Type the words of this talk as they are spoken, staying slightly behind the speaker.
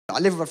I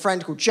live with a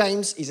friend called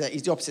James. He's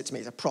the opposite to me.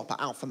 He's a proper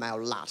alpha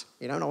male lad,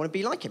 you know, and I want to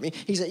be like him.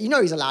 He's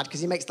a lad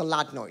because he makes the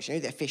lad noise, you know,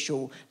 the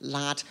official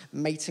lad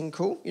mating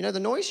call. You know the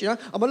noise, you know?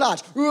 I'm a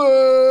lad.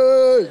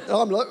 And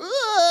I'm like,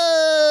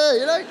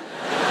 you know?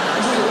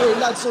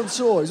 Lads on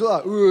tour. He's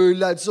like,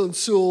 lads on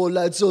tour,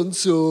 lads on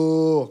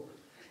tour.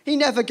 He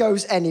never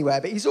goes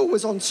anywhere, but he's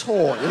always on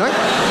tour, you know?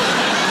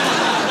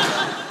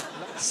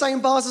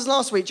 Same bars as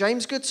last week,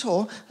 James. Good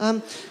tour.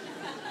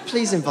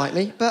 Please invite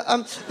me. But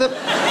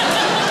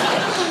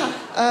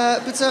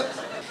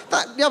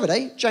the other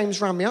day,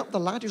 James ran me up, the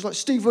lad. He was like,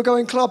 Steve, we're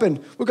going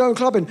clubbing. We're going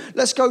clubbing.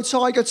 Let's go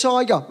Tiger,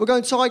 Tiger. We're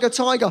going Tiger,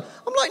 Tiger.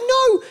 I'm like,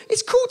 no,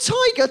 it's called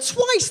Tiger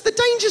twice. The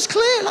danger's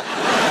clear. Like,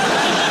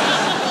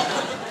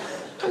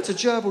 go to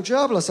Gerbil,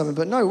 Gerbil or something,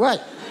 but no way.